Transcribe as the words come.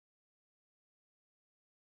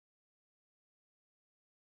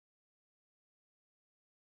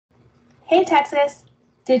Hey Texas,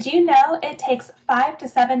 did you know it takes 5 to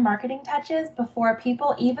 7 marketing touches before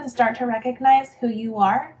people even start to recognize who you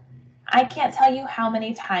are? I can't tell you how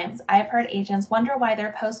many times I've heard agents wonder why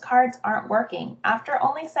their postcards aren't working after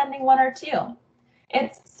only sending 1 or 2.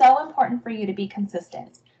 It's so important for you to be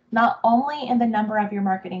consistent, not only in the number of your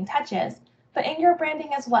marketing touches, but in your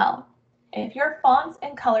branding as well. If your fonts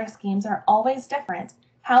and color schemes are always different,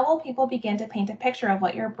 how will people begin to paint a picture of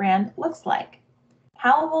what your brand looks like?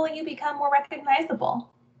 How will you become more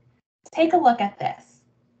recognizable? Take a look at this.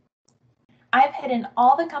 I've hidden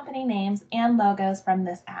all the company names and logos from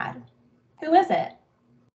this ad. Who is it?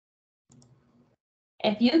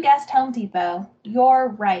 If you guessed Home Depot,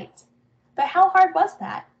 you're right. But how hard was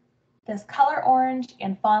that? This color orange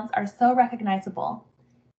and fonts are so recognizable.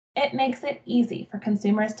 It makes it easy for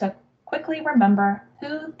consumers to quickly remember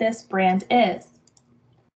who this brand is.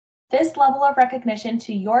 This level of recognition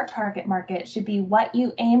to your target market should be what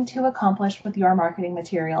you aim to accomplish with your marketing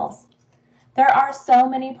materials. There are so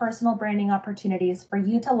many personal branding opportunities for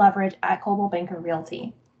you to leverage at Coldwell Banker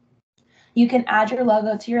Realty. You can add your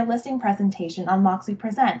logo to your listing presentation on Moxie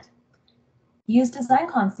Present. Use Design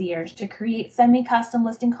Concierge to create semi-custom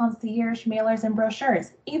listing concierge mailers and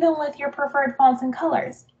brochures, even with your preferred fonts and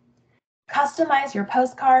colors. Customize your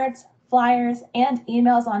postcards, flyers, and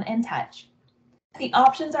emails on InTouch. The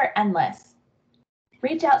options are endless.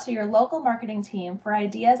 Reach out to your local marketing team for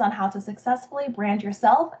ideas on how to successfully brand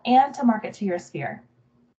yourself and to market to your sphere.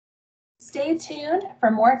 Stay tuned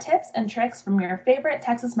for more tips and tricks from your favorite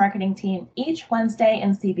Texas marketing team each Wednesday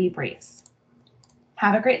in CB Briefs.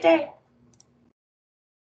 Have a great day.